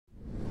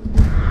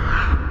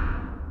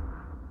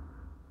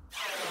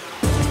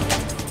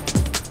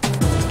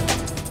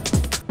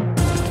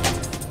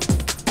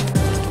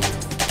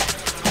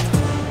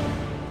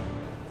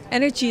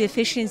Energy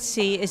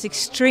efficiency is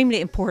extremely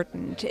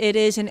important. It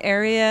is an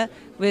area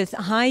with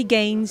high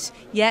gains,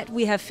 yet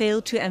we have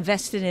failed to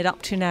invest in it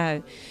up to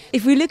now.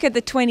 If we look at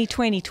the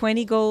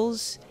 2020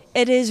 goals,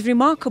 it is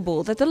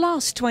remarkable that the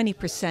last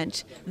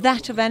 20%,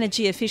 that of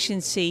energy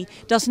efficiency,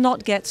 does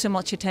not get so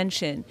much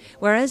attention,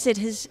 whereas it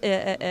is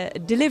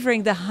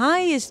delivering the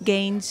highest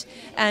gains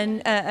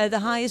and the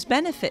highest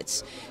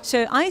benefits.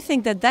 So I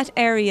think that that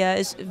area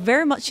is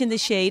very much in the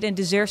shade and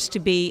deserves to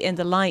be in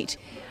the light.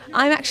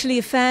 I'm actually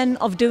a fan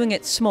of doing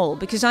it small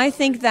because I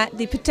think that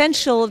the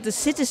potential of the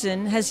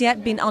citizen has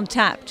yet been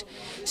untapped.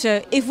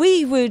 So if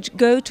we would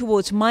go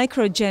towards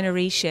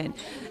micro-generation,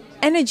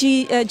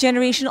 energy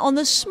generation on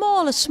the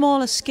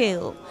smaller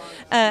scale,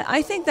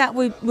 I think that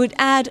would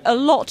add a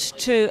lot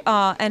to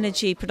our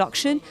energy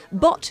production,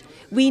 but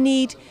we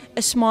need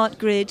a smart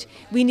grid,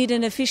 we need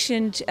an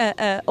efficient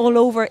all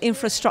over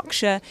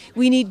infrastructure,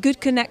 we need good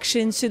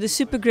connections, so the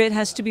supergrid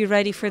has to be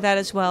ready for that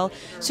as well.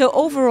 So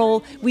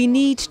overall, we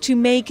need to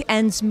make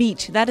ends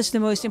meet. That is the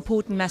most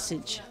important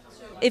message.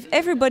 If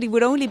everybody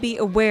would only be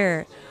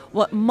aware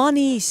what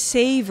money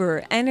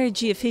saver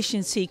energy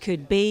efficiency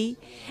could be,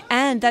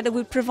 and that it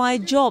would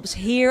provide jobs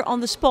here on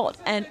the spot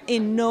and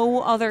in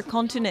no other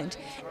continent,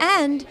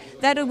 and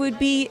that it would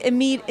be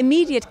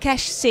immediate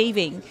cash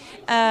saving,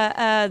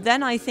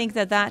 then I think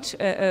that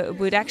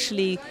would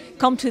actually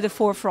come to the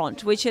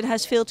forefront, which it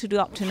has failed to do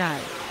up to now.